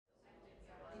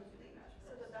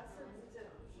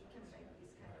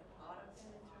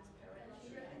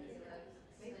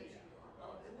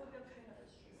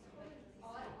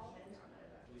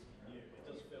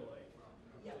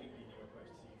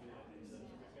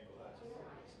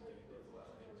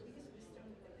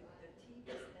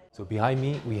So behind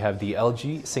me, we have the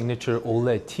LG Signature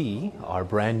OLED T, our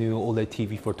brand new OLED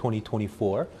TV for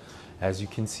 2024. As you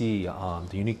can see, the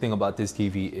unique thing about this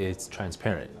TV is it's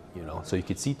transparent, so you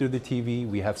can see through the TV.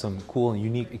 We have some cool and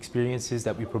unique experiences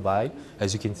that we provide.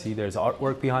 As you can see, there's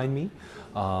artwork behind me,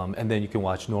 and then you can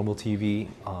watch normal TV.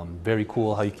 Very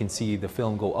cool how you can see the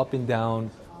film go up and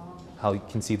down, how you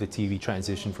can see the TV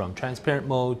transition from transparent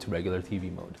mode to regular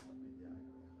TV mode.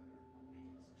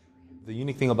 The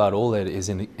unique thing about OLED is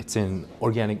it's an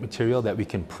organic material that we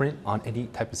can print on any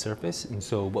type of surface. And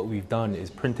so what we've done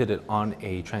is printed it on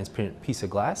a transparent piece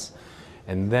of glass.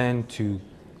 And then to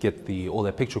get the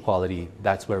OLED picture quality,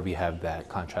 that's where we have that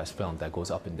contrast film that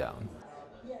goes up and down.